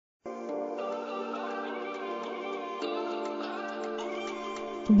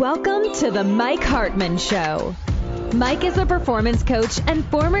Welcome to the Mike Hartman Show. Mike is a performance coach and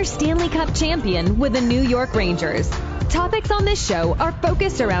former Stanley Cup champion with the New York Rangers. Topics on this show are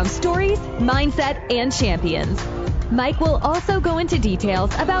focused around stories, mindset, and champions. Mike will also go into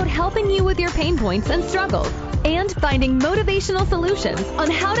details about helping you with your pain points and struggles and finding motivational solutions on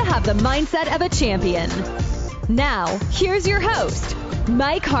how to have the mindset of a champion. Now, here's your host,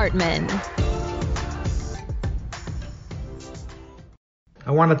 Mike Hartman.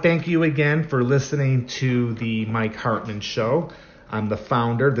 I want to thank you again for listening to the Mike Hartman Show. I'm the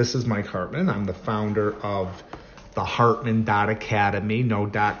founder. This is Mike Hartman. I'm the founder of the Hartman.Academy,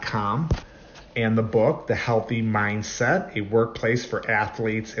 no.com, and the book, The Healthy Mindset, a workplace for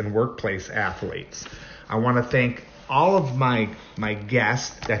athletes and workplace athletes. I want to thank all of my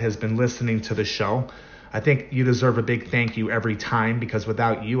guests that has been listening to the show. I think you deserve a big thank you every time, because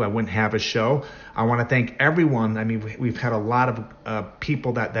without you, I wouldn't have a show. I want to thank everyone. I mean, we've had a lot of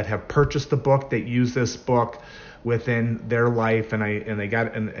people that have purchased the book, that use this book within their life, and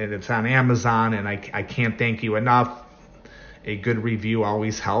it's on Amazon, and I can't thank you enough. A good review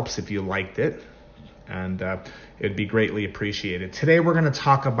always helps if you liked it, and it'd be greatly appreciated. Today, we're going to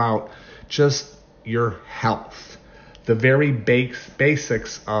talk about just your health, the very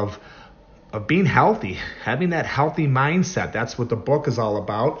basics of being healthy, having that healthy mindset. That's what the book is all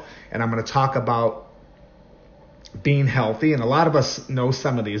about. And I'm going to talk about being healthy. And a lot of us know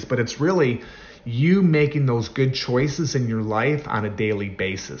some of these, but it's really you making those good choices in your life on a daily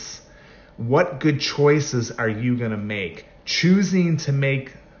basis. What good choices are you going to make? Choosing to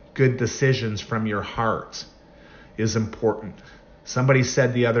make good decisions from your heart is important. Somebody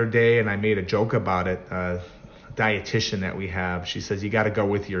said the other day, and I made a joke about it, dietitian that we have, she says you got to go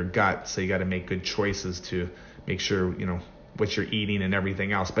with your gut, so you got to make good choices to make sure you know what you're eating and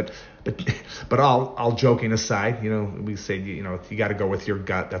everything else. But all joking aside, we say you got to go with your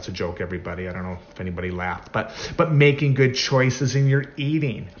gut. That's a joke, everybody. I don't know if anybody laughed, but making good choices in your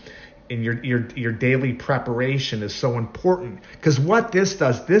eating, in your daily preparation is so important, because what this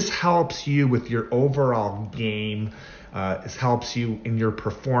does, this helps you with your overall game. It helps you in your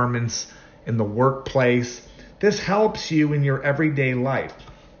performance in the workplace. This helps you in your everyday life.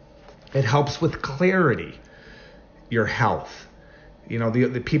 It helps with clarity, your health.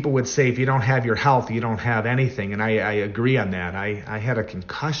 The people would say if you don't have your health, you don't have anything. And I agree on that. I had a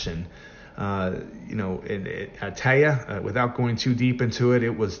concussion. I tell you, without going too deep into it,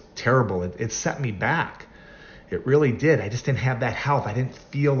 it was terrible. It set me back. It really did. I just didn't have that health. I didn't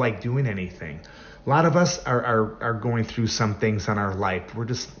feel like doing anything. A lot of us are going through some things in our life. We're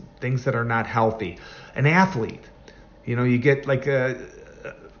just things that are not healthy. An athlete, you get like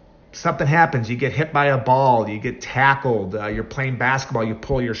something happens. You get hit by a ball. You get tackled. You're playing basketball. You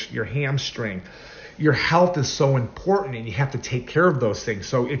pull your hamstring. Your health is so important, and you have to take care of those things.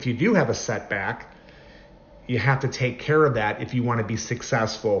 So if you do have a setback, you have to take care of that if you want to be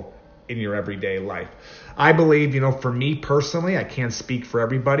successful in your everyday life. I believe, for me personally, I can't speak for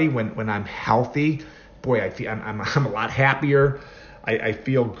everybody. When I'm healthy, boy, I feel I'm a lot happier. I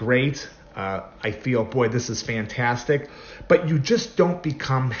feel great. I feel, boy, this is fantastic. But you just don't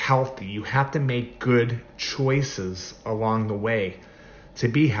become healthy. You have to make good choices along the way to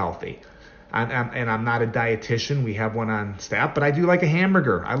be healthy. And I'm not a dietitian. We have one on staff, but I do like a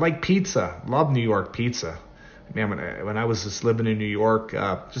hamburger. I like pizza. Love New York pizza. Man, when I was just living in New York,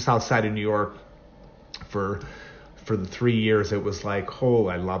 just outside of New York for the 3 years, it was like,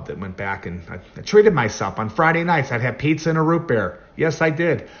 I loved it. Went back and I treated myself. On Friday nights, I'd have pizza and a root beer. Yes, I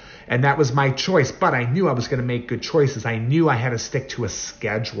did. And that was my choice. But I knew I was going to make good choices. I knew I had to stick to a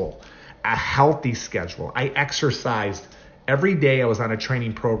schedule, a healthy schedule. I exercised every day. I was on a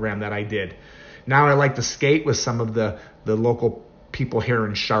training program that I did. Now I like to skate with some of the local people here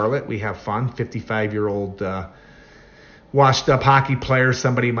in Charlotte. We have fun. 55-year-old washed up hockey players,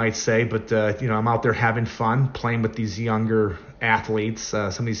 somebody might say, but I'm out there having fun, playing with these younger athletes. Some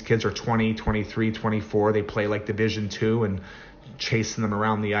of these kids are 20, 23, 24. They play like Division II and chasing them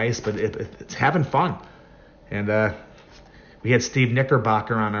around the ice, but it's having fun. And we had Steve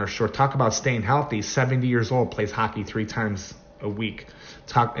Knickerbocker on our show. Talk about staying healthy. 70 years old, plays hockey 3 times a week.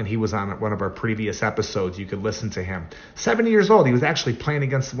 And he was on one of our previous episodes. You could listen to him. 70 years old. He was actually playing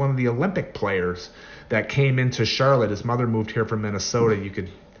against one of the Olympic players that came into Charlotte. His mother moved here from Minnesota. You could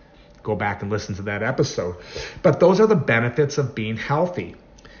go back and listen to that episode. But those are the benefits of being healthy.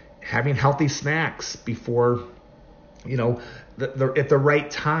 Having healthy snacks before, at the right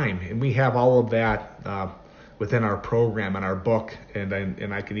time. And we have all of that within our program and our book.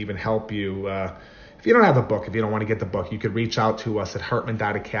 And I can even help you. If you don't have the book, if you don't want to get the book, you could reach out to us at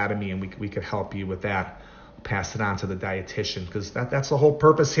Hartman.Academy, and we could help you with that. pass it on to the dietitian, because that's the whole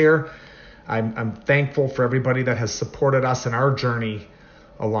purpose here. I'm thankful for everybody that has supported us in our journey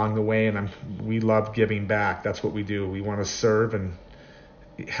along the way, and we love giving back. That's what we do. We want to serve and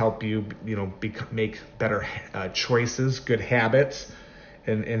help you, make better choices, good habits,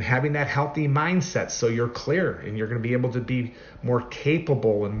 and having that healthy mindset so you're clear and you're going to be able to be more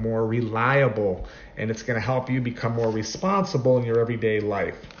capable and more reliable, and it's going to help you become more responsible in your everyday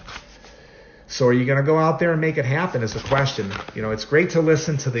life. So are you going to go out there and make it happen is a question. It's great to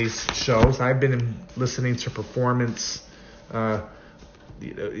listen to these shows. I've been listening to performance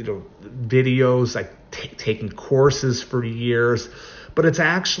videos, like taking courses for years, but it's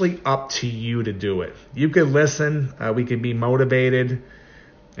actually up to you to do it. You could listen. We can be motivated.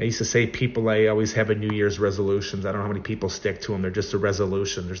 I used to say I always have a New Year's resolutions. I don't know how many people stick to them. They're just a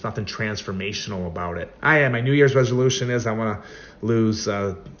resolution. There's nothing transformational about it. My New Year's resolution is I want to lose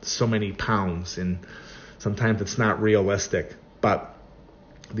so many pounds, and sometimes it's not realistic. But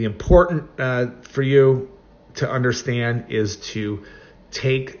the important for you to understand is to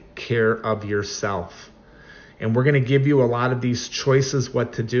take care of yourself. And we're going to give you a lot of these choices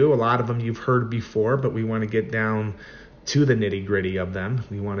what to do. A lot of them you've heard before, but we want to get down to the nitty-gritty of them.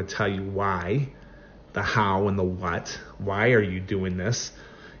 We want to tell you why, the how and the what. Why are you doing this?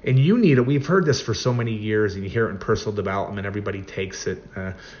 And you need it. We've heard this for so many years, and you hear it in personal development. Everybody takes it.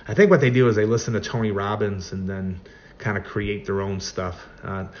 I think what they do is they listen to Tony Robbins and then kind of create their own stuff.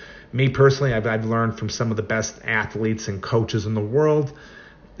 Me personally, I've learned from some of the best athletes and coaches in the world,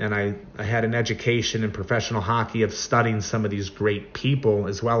 and I had an education in professional hockey of studying some of these great people,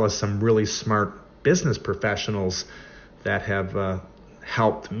 as well as some really smart business professionals that have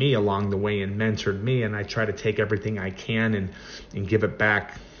helped me along the way and mentored me, and I try to take everything I can and give it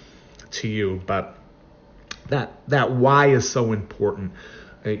back to you. But that why is so important.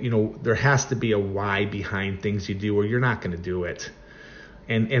 There has to be a why behind things you do, or you're not going to do it.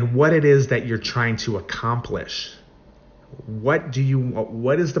 And what it is that you're trying to accomplish. What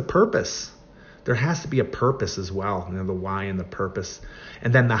is the purpose? There has to be a purpose as well, the why and the purpose.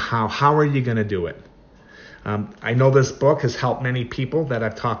 And then the how. How are you going to do it? I know this book has helped many people that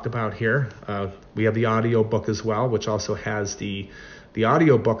I've talked about here. We have the audio book as well, which also has the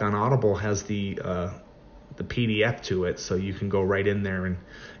audio book on Audible has the PDF to it, so you can go right in there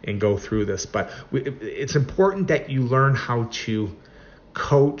and go through this. But it's important that you learn how to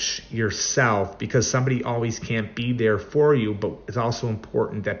coach yourself, because somebody always can't be there for you, but it's also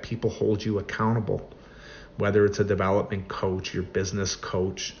important that people hold you accountable, whether it's a development coach, your business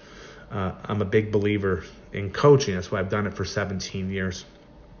coach. I'm a big believer in coaching. That's why I've done it for 17 years.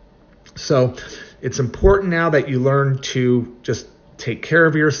 So it's important now that you learn to just take care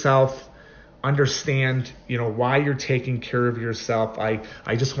of yourself, understand, why you're taking care of yourself. I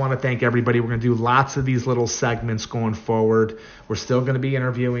just want to thank everybody. We're going to do lots of these little segments going forward. We're still going to be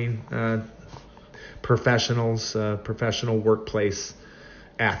interviewing professionals, professional workplace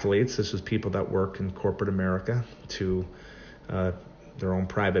athletes. This is people that work in corporate America to their own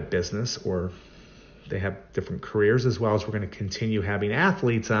private business, or they have different careers, as well as we're going to continue having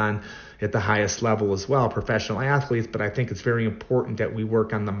athletes on at the highest level as well, professional athletes. But I think it's very important that we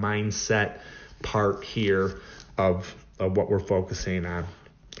work on the mindset part here of what we're focusing on.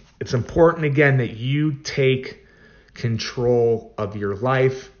 It's important, again, that you take control of your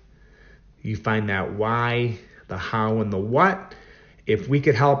life. You find that why, the how, and the what. If we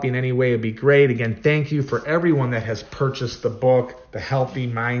could help you in any way, it'd be great. Again, thank you for everyone that has purchased the book, The Healthy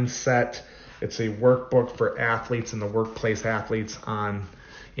Mindset. It's a workbook for athletes and the workplace athletes on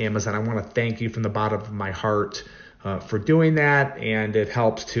Amazon. I want to thank you from the bottom of my heart for doing that, and it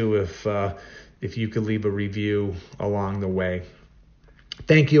helps too if you could leave a review along the way.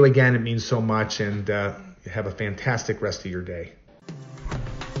 Thank you again. It means so much, and have a fantastic rest of your day.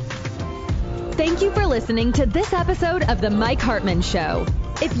 Thank you for listening to this episode of The Mike Hartman Show.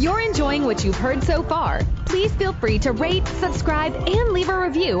 If you're enjoying what you've heard so far, please feel free to rate, subscribe, and leave a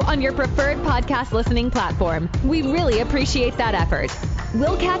review on your preferred podcast listening platform. We really appreciate that effort.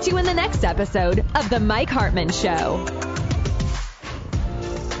 We'll catch you in the next episode of The Mike Hartman Show.